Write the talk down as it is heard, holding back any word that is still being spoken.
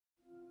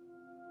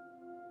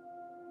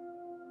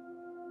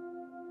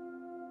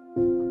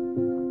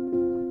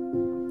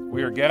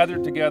We are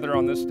gathered together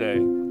on this day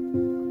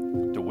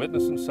to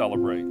witness and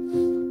celebrate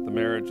the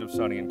marriage of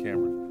Sonnie and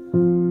Cameron.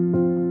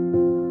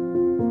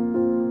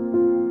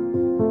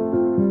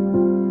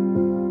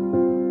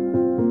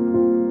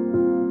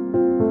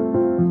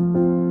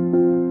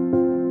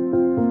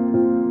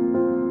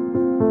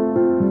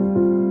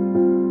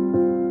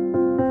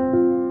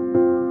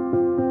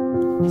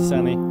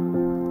 Sonnie,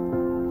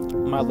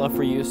 my love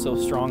for you is so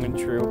strong and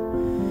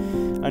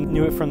true. I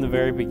knew it from the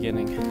very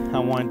beginning. I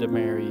wanted to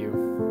marry you.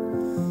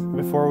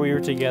 Before we were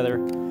together,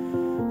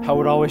 I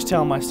would always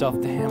tell myself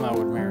to him I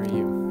would marry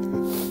you.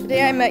 The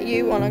day I met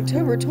you on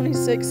October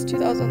 26,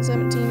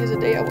 2017 is a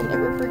day I will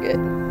never forget.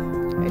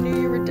 I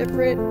knew you were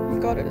different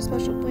and God had a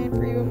special plan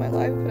for you in my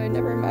life, but I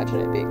never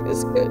imagined it being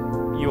this good.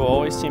 You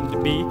always seemed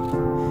to be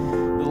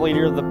the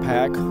leader of the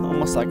pack,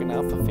 almost like an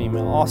alpha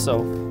female.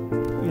 Also,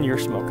 you're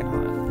smoking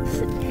hot.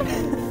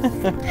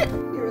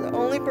 You're the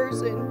only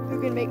person who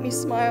can make me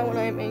smile when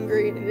I am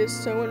angry, and it is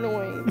so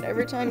annoying. And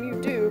every time you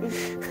do,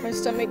 my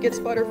stomach gets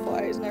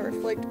butterflies, and I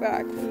reflect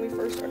back when we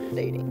first started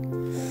dating.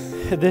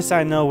 This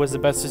I know was the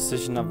best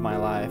decision of my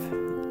life.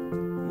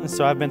 And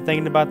so I've been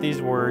thinking about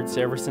these words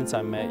ever since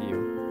I met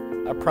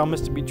you. I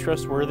promise to be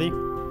trustworthy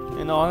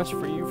and honest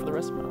for you for the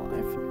rest of my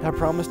life. I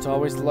promise to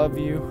always love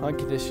you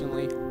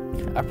unconditionally.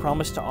 I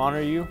promise to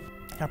honor you.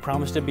 I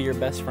promise to be your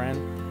best friend.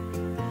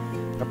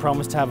 I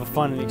promise to have a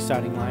fun and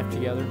exciting life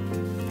together.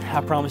 I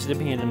promise to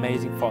be an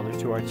amazing father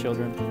to our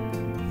children.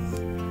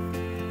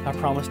 I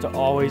promise to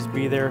always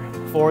be there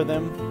for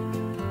them.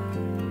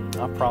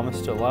 I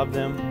promise to love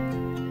them.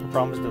 I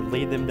promise to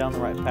lead them down the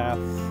right path.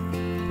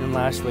 And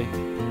lastly,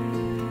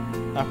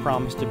 I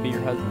promise to be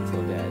your husband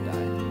until the day I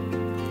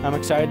die. I'm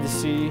excited to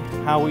see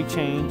how we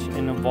change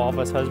and evolve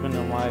as husband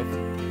and wife,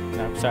 and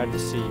I'm excited to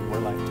see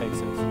where life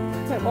takes us.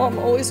 My mom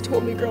always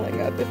told me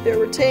growing up, if there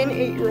were 10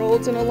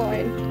 8-year-olds in a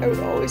line, I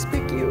would always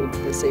pick you.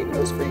 The same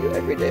goes for you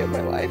every day of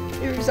my life.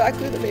 You're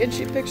exactly the man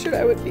she pictured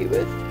I would be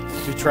with.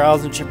 Through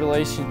trials and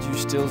tribulations, you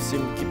still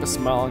seem to keep a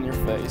smile on your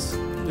face.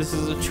 This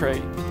is a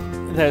trait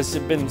that has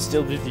been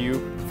instilled with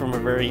you from a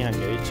very young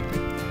age.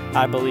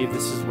 I believe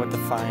this is what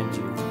defines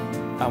you.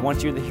 I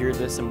want you to hear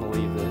this and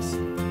believe this.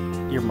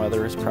 Your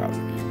mother is proud of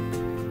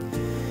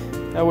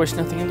you. I wish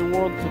nothing in the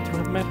world but to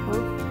have met her.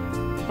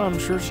 I'm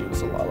sure she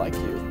was a lot like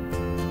you.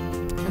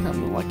 And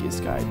I'm the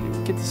luckiest guy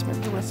to get to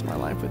spend the rest of my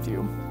life with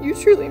you. You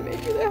truly make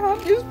me the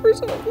happiest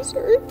person on this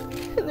earth,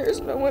 and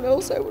there's no one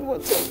else I would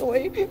want to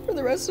annoy for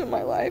the rest of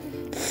my life.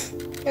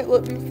 I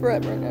love you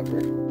forever and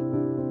ever.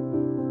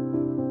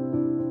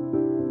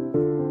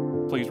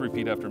 Please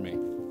repeat after me.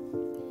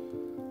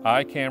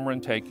 I, Cameron,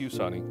 take you,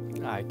 Sonnie.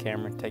 I,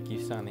 Cameron, take you,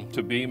 Sonnie.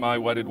 To be my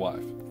wedded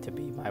wife. To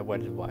be my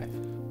wedded wife.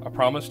 I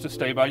promise to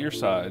stay by your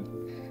side.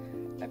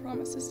 I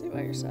promise to stay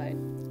by your side.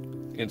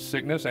 In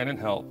sickness and in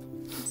health.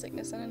 In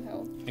sickness and in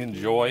health. In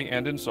joy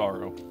and in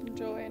sorrow. In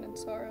joy and in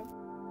sorrow.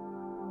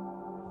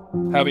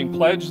 Having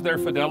pledged their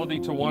fidelity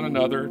to one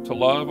another, to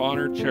love,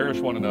 honor, cherish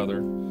one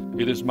another,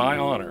 it is my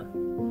honor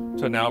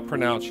to now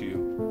pronounce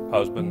you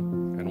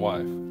husband and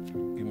wife.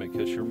 You may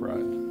kiss your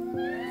bride.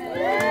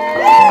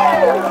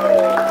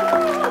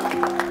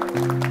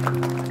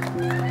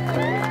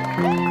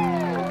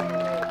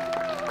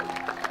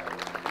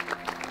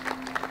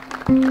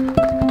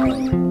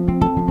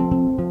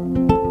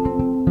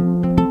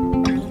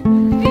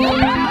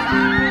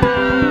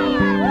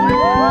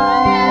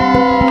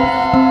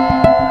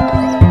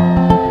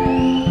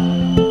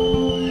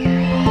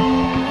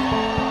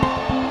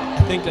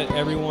 I think that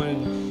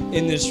everyone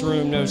in this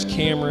room knows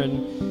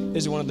Cameron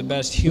is one of the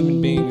best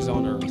human beings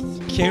on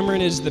earth.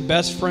 Cameron is the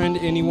best friend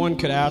anyone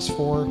could ask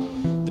for,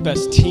 the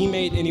best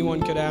teammate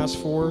anyone could ask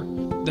for,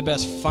 the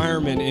best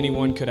fireman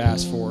anyone could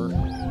ask for,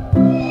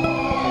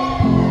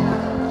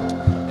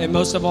 and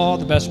most of all,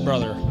 the best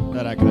brother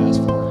that I could ask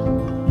for.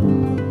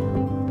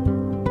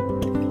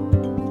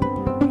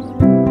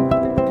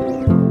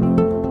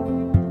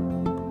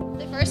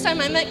 The first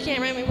time I met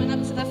Cameron, we went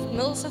up to the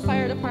Melissa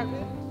Fire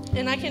Department,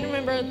 and I can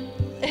remember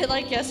it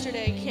like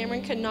yesterday.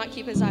 Cameron could not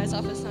keep his eyes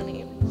off of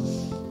Sonnie.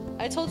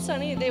 I told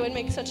Sonnie they would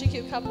make such a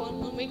cute couple, and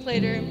 1 week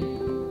later,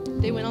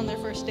 they went on their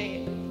first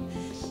date.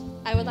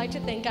 I would like to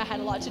think I had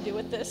a lot to do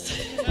with this.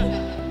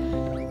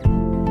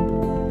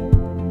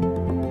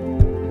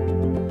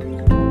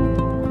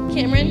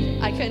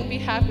 Cameron, I couldn't be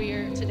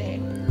happier today.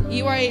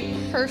 You are a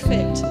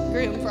perfect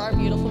groom for our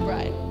beautiful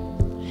bride.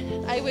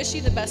 I wish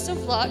you the best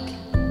of luck,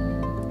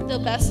 the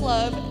best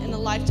love, and a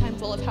lifetime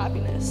full of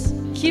happiness.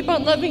 Keep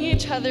on loving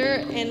each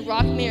other and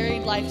rock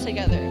married life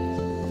together.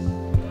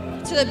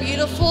 To the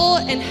beautiful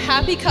and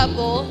happy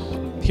couple.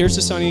 Here's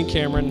to Sonnie and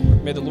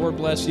Cameron. May the Lord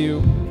bless you,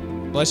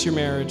 bless your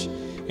marriage,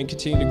 and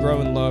continue to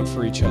grow in love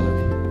for each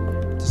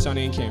other. To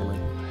Sonnie and Cameron.